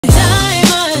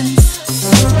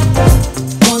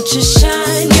Just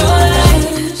shine your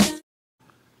light.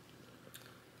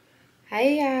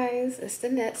 Hey guys, it's the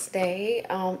next day.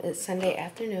 It's Sunday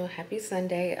afternoon. Happy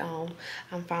Sunday.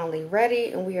 I'm finally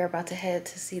ready and we are about to head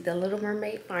to see The Little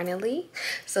Mermaid finally.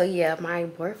 So yeah, my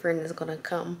boyfriend is gonna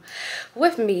come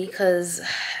with me because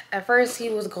at first he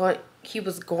was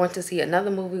going to see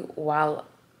another movie while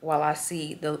I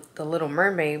see the Little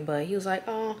Mermaid, but he was like,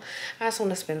 oh, I just want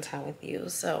to spend time with you.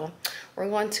 So we're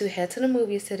going to head to the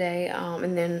movies today,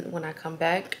 and then when I come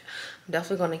back, I'm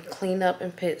definitely going to clean up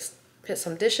and put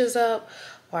some dishes up,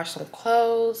 wash some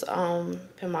clothes,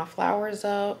 put my flowers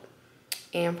up,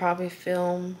 and probably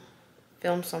film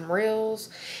some reels,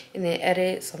 and then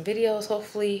edit some videos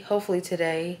hopefully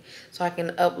today, so I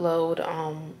can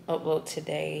upload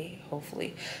today,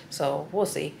 hopefully. So we'll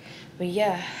see. But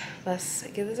yeah, let's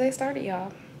get this day started,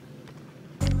 y'all.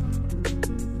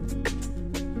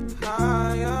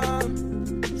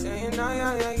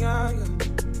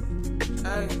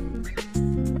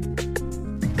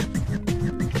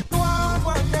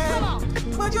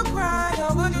 Would you cry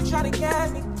or would you try to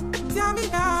get me? Tell me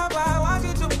now, I want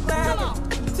you to be glad.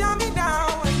 Tell me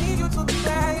now, I need you to be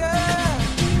glad.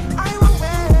 I will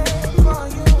wait for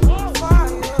you,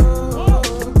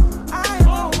 I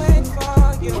will wait for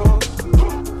you.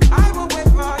 I will wait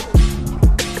for you.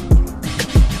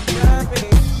 Yeah, baby.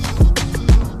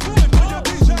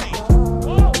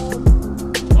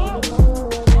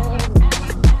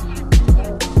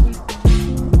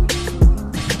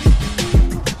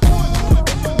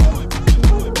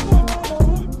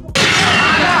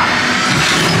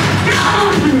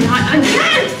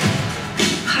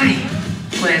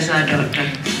 Where's our doctor?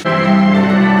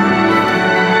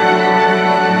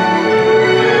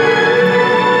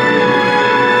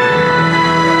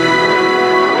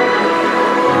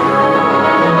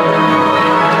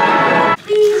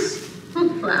 Please,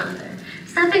 flounder.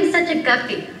 Stop being such a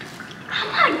guppy. I'm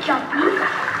not guppy.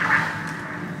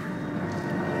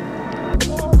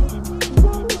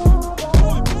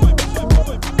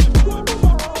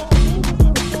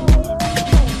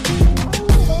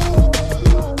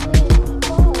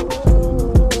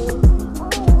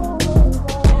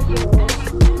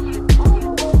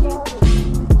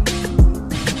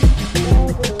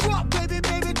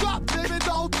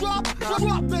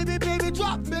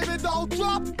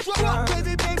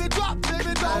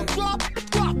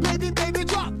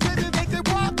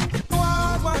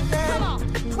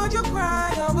 Would you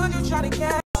cry or would you try to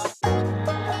get?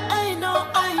 I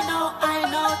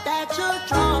know that you're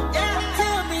drunk. Yeah.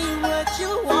 Tell me what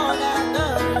you want after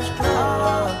this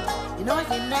club. You know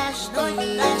you're nasty. Don't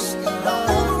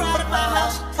move around my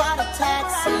house, try to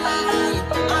taxi.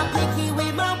 I'm picky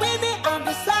with my women, I'm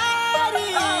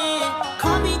deciding.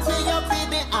 Call me to your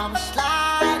crib, I'm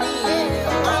sliding.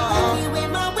 I'm picky with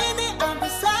my women, I'm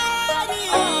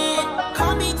deciding.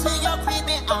 Call me to your crib,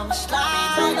 I'm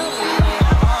sliding.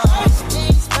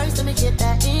 Get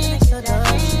that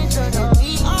introduction. We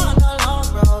on the long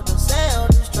road to sell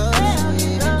this drug.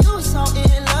 You so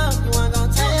in love, you ain't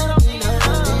gonna tell me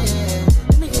nothing.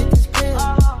 Let me get this grip,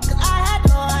 cause I had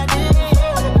no idea.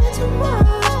 A bit too much,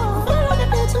 I feel like a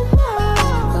bit too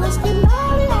much. Let's get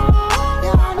naughty,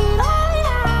 yeah, I need all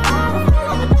y'all. I feel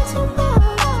like a bit too much,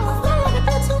 I feel like a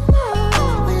bit too much.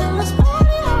 Yeah, let's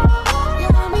party,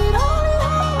 yeah, I need all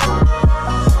y'all.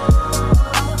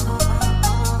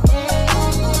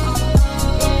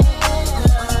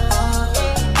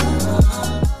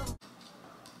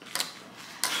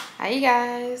 Hi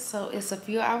guys, so it's a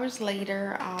few hours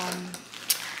later.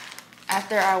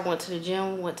 After I went to the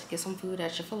gym, went to get some food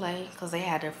at Chick-fil-A because they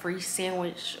had a free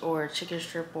sandwich or chicken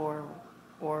strip or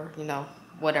you know,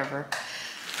 whatever.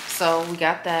 So we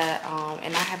got that,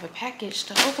 and I have a package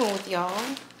to open with y'all.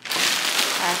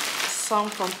 I have some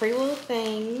from Pretty Little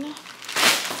Thing.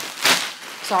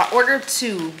 So I ordered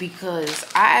two because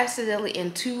I accidentally,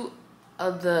 in two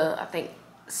of the, I think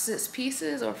 6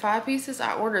 pieces or 5 pieces,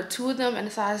 I ordered 2 of them in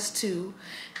a size 2,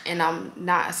 and I'm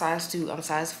not a size 2, I'm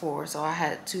size 4, so I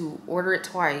had to order it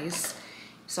twice.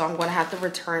 So I'm gonna have to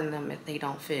return them if they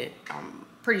don't fit. I'm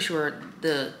pretty sure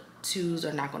the 2s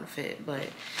are not gonna fit, but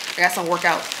I got some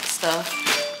workout stuff.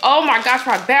 Oh my gosh,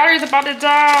 my battery's about to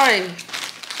die.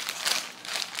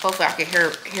 Hopefully I can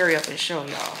hurry up and show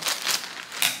y'all.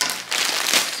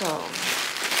 So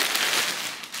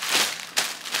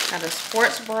got a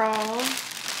sports bra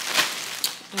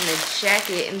and a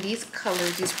jacket in these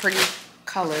colors, these pretty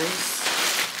colors.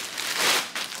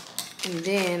 And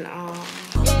then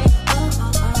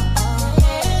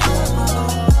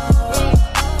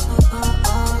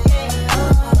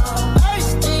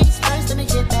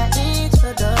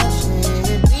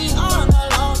We on the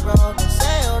long road to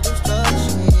sell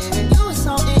destruction. You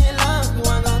so in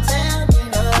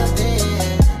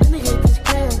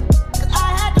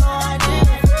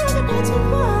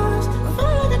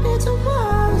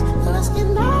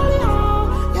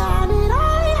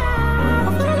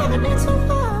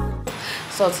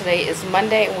So today is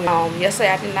Monday.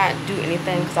 Yesterday I did not do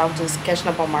anything because I was just catching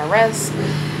up on my rest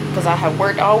because I had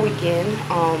worked all weekend.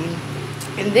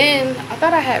 And then I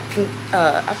thought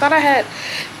I had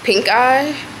pink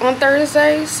eye on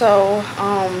Thursday, so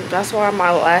that's why my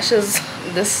lashes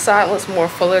this side looks more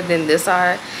fuller than this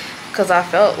side, because I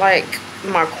felt like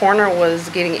my corner was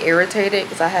getting irritated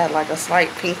because I had like a slight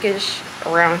pinkish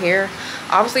around here.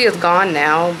 Obviously it's gone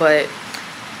now, but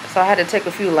so I had to take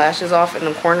a few lashes off in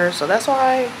the corner, so that's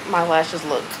why my lashes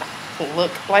look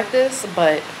like this.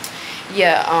 But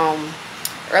yeah,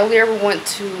 earlier we went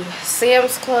to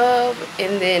Sam's Club,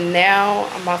 and then now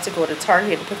I'm about to go to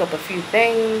Target to pick up a few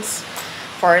things as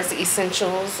far as the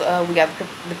essentials. We got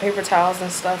the paper towels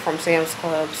and stuff from Sam's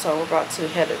Club, so we're about to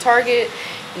head to Target,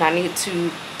 and I need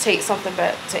to take something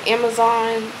back to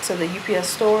Amazon, to the UPS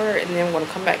store, and then we're going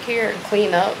to come back here and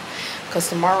clean up because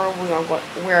tomorrow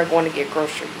we're going to get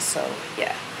groceries. So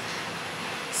yeah,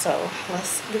 so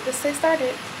let's get this day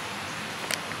started.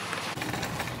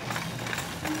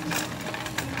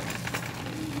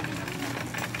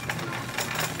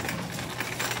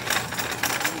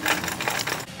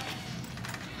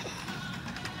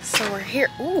 So we're here.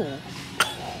 Ooh.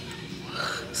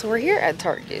 So we're here at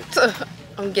Target.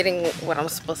 I'm getting what I'm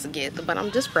supposed to get, but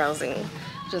I'm just browsing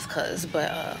just cause.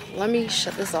 But let me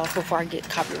shut this off before I get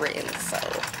copywritten. So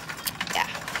yeah.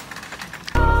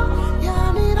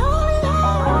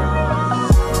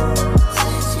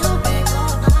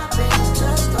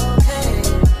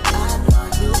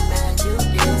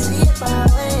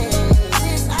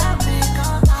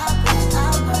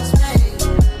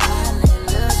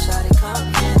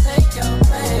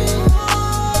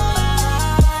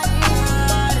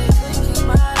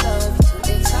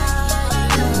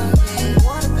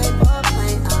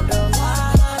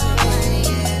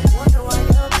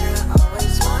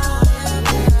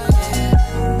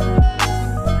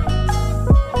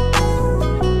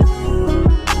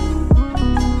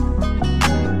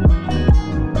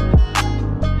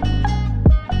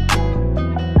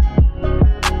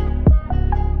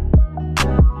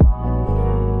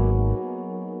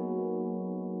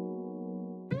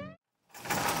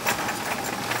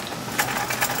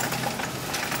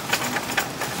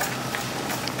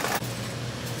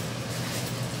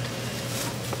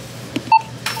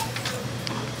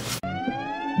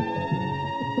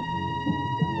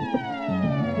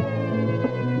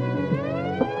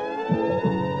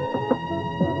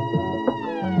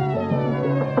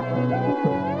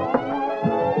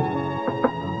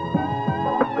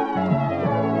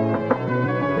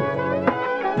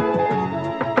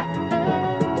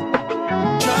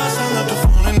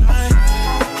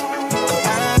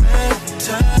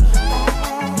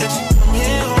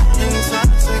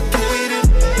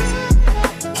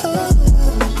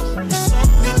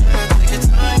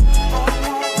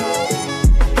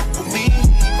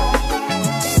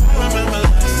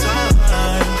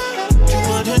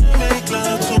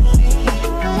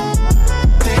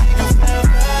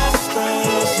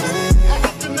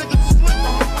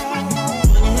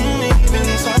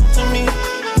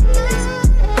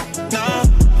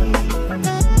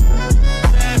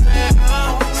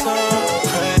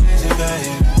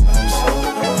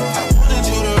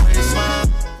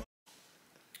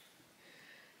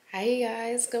 Hey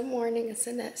guys, good morning. It's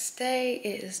the next day.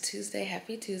 It is Tuesday.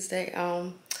 Happy Tuesday.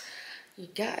 You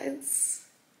guys,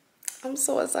 I'm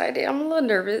so excited. I'm a little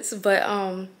nervous, but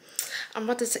I'm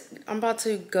about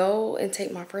to go and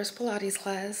take my first Pilates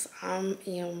class. I'm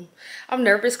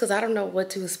nervous because I don't know what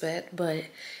to expect, but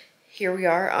here we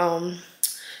are.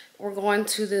 We're going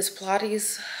to this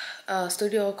Pilates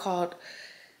studio called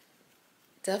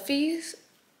Diffie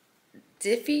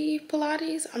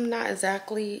Pilates. I'm not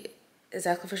exactly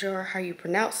for sure how you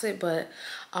pronounce it, but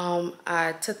I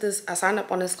signed up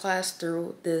on this class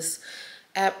through this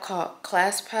app called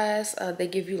ClassPass. They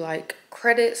give you like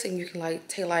credits, and you can like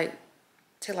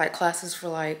take classes for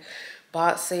like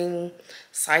boxing,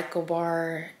 cycle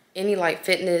bar, any like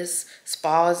fitness,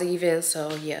 spas even.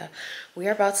 So yeah, we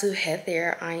are about to head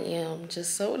there. I am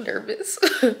just so nervous.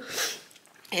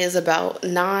 It's about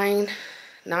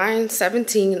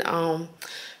 9:17.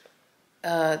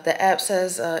 The app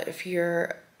says if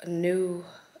you're a new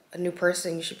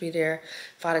person, you should be there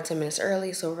 5 to 10 minutes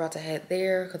early. So we're about to head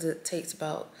there because it takes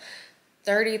about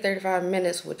 30-35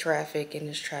 minutes with traffic, and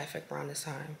there's traffic around this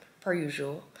time per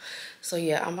usual. So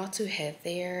yeah, I'm about to head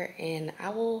there, and I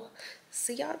will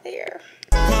see y'all there.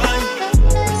 I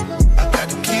got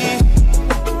the key.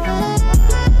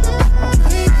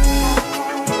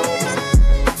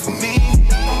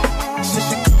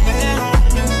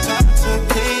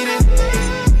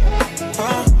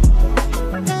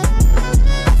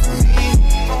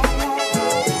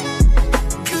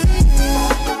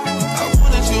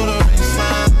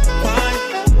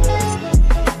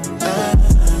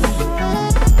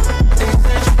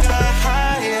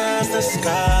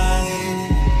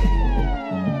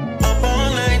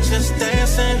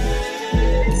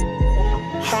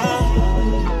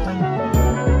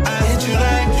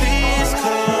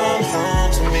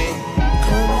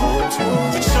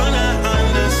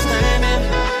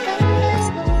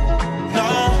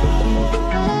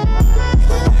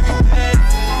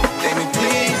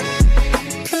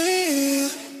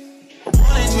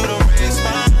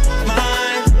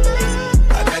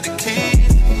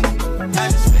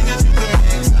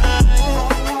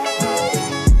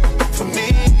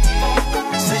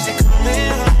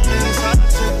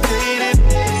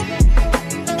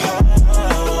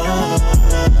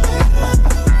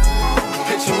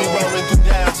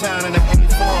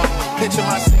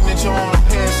 put you on a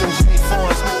pair of some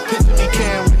J4s. Picture me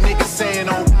caring with niggas saying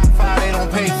on Wi-Fi they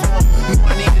don't pay for. Knew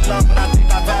I needed love, but I think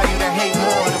I value the hate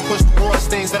more. To push towards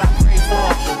things that I pray for.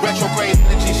 Retrograde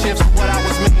energy shifts what I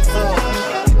was made for.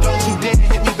 And don't you dare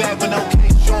hit me back when okay,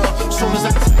 sure. Soon as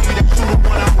I tell you that you the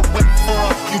one I would wait for.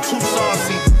 You too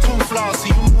saucy, too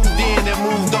flossy. You moved in and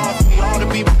moved off me. All the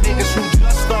people niggas who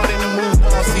just starting to move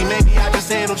on. See, maybe I just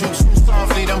handled you too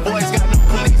softly. Them boys got no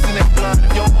police in their blood.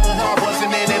 If your whole heart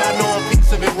wasn't in it, I know a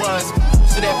piece of it was.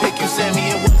 Most of that pic you sent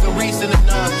me, it wasn't recent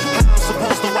enough. How I'm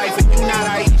supposed to write for you, not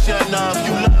Aisha enough.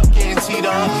 You love getting teed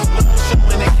up, love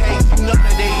showing the cake, you know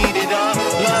that they eat it up.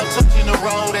 Love touching the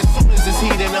road as soon as it's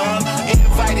heating up.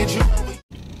 Invited you over.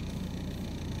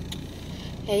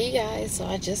 Hey you guys, so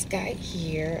I just got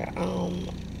here.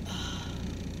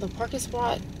 The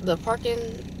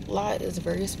parking lot is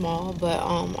very small, but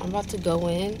I'm about to go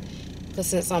in because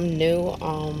since I'm new,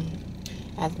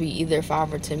 I have to be either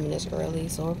 5 or 10 minutes early.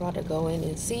 So we're about to go in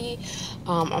and see.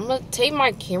 I'm gonna take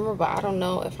my camera, but I don't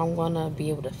know if I'm gonna be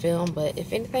able to film. But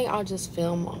if anything, I'll just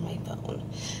film on my phone.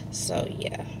 So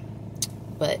yeah.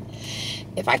 But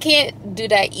if I can't do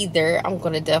that either, I'm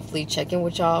going to definitely check in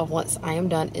with y'all once I am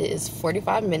done. It is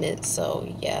 45 minutes,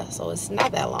 so yeah, so it's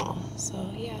not that long.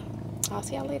 So yeah, I'll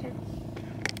see y'all later.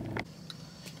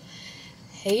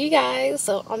 Hey you guys,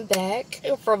 so I'm back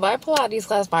from my Pilates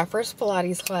class, my first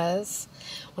Pilates class.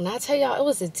 When I tell y'all, it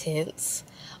was intense.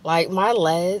 Like my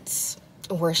legs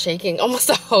were shaking almost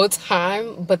the whole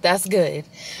time, but that's good.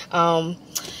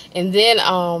 And then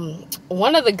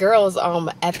one of the girls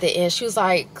at the end, she was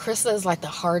like, Krista is like the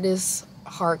hardest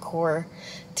hardcore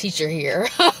teacher here.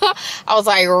 I was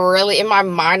like, really? In my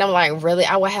mind, I'm like, really?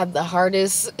 I would have the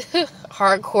hardest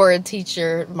hardcore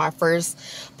teacher my first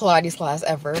Pilates class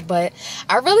ever. But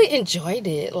I really enjoyed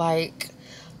it, like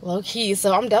low key.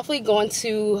 So I'm definitely going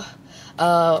to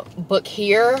book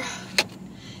here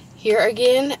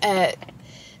again at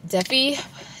Defy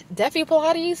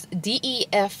Pilates,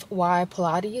 DEFY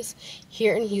Pilates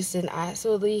here in Houston. I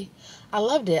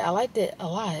loved it. I liked it a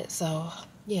lot. So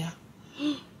yeah.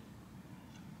 I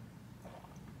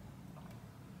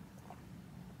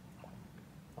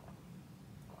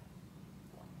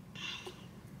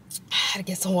had to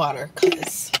get some water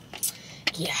because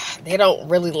yeah, they don't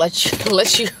really let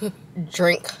you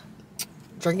drink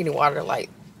any water like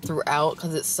throughout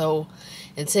because it's so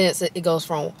intense. It goes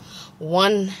from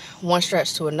one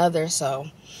stretch to another. So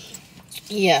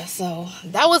yeah, so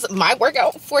that was my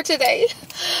workout for today.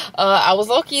 I was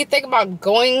low-key thinking about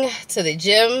going to the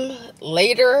gym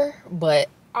later, but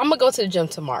I'm gonna go to the gym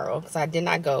tomorrow because I did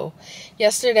not go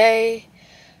yesterday.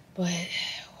 But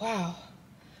wow,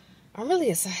 I'm really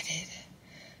excited.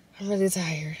 I'm really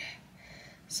tired.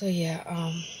 So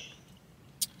yeah,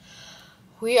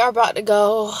 we are about to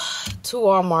go to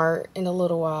Walmart in a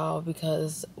little while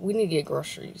because we need to get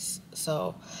groceries.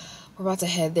 So we're about to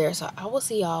head there. So I will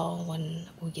see y'all when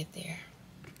we get there.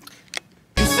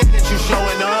 You say that you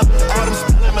showing up, all them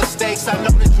spelling mistakes. I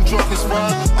know that you drunk as fuck.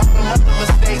 All them other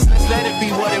mistakes, let's let it be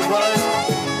what it was.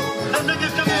 I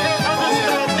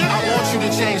want you to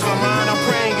change my mind. I'm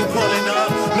praying you pulling up.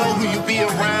 Know who you be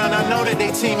around. I know that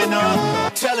they teaming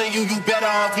up. Telling you better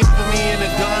off leaving me in the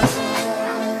dust.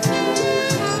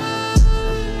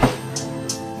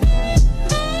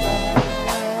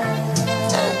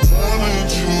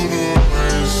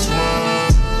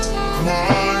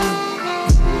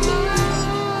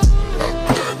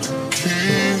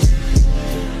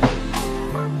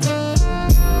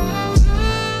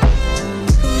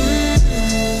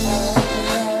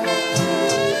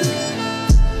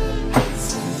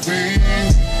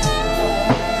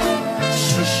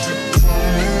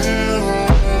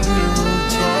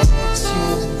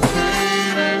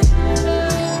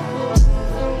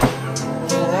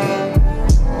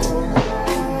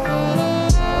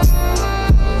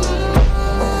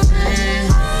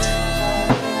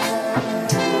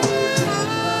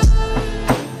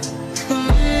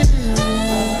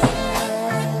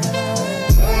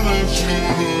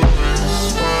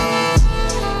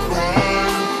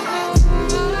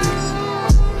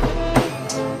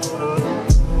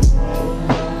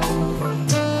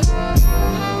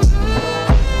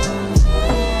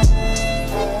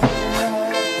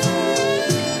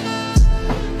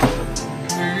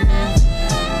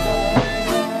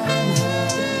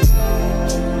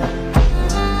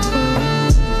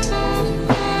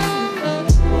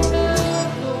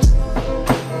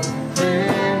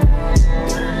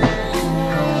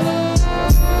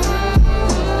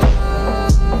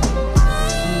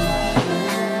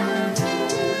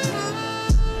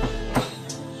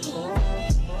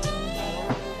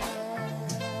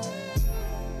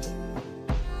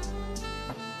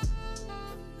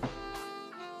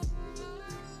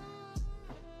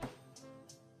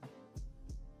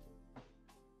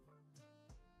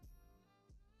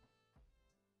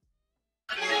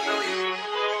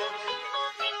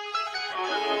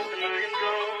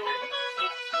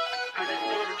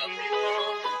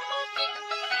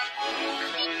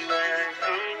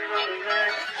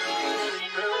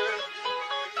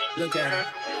 Look at her.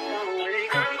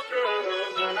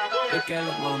 Look at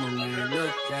her mama, man.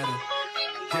 Look at her.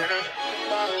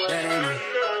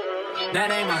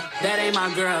 That ain't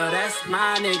my girl. That's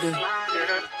my nigga.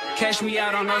 Catch me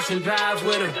out on Ocean Drive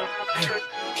with her.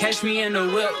 Catch me in the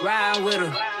whip, ride with her.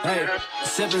 Hey,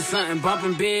 sipping something,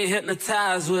 bumping big,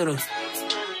 hypnotized with her.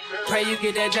 Pray you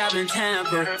get that job in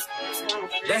Tampa.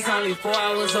 That's only 4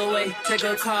 hours away. Take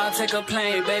a car, take a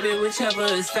plane, baby, whichever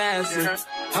is faster.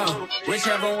 Oh,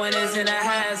 whichever one is in the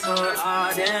hassle.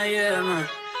 Oh, damn, yeah, man.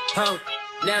 Oh,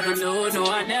 never knew, no,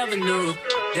 I never knew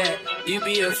that you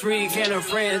be a freak and a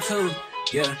friend too.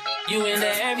 Yeah, you into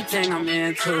everything I'm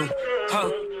into.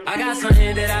 Oh, I got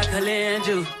something that I could lend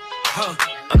you. Oh,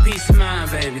 a piece of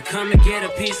mind, baby. Come and get a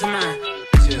piece of mind.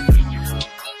 Yeah.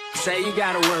 Say you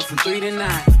gotta work from 3 to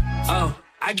 9. Oh,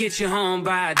 I get you home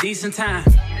by a decent time.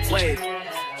 Wait,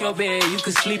 your bed, you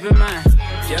can sleep in mine.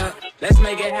 Yeah, let's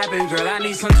make it happen, girl. I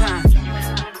need some time.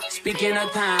 Speaking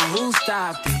of time, who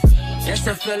stopped it? That's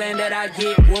the feeling that I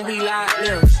get when we lock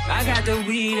lips. I got the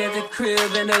weed at the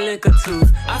crib and the liquor too.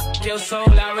 I f your soul,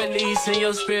 I release in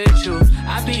your spiritual.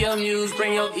 I be your muse,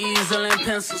 bring your easel and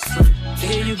pencils too.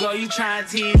 Here you go, you try and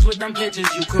tease with them pictures.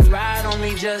 You could ride on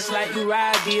me just like you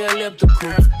ride the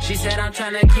elliptical. She said I'm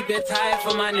trying to keep it tight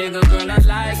for my nigga. Girl, I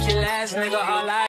like your last nigga, all I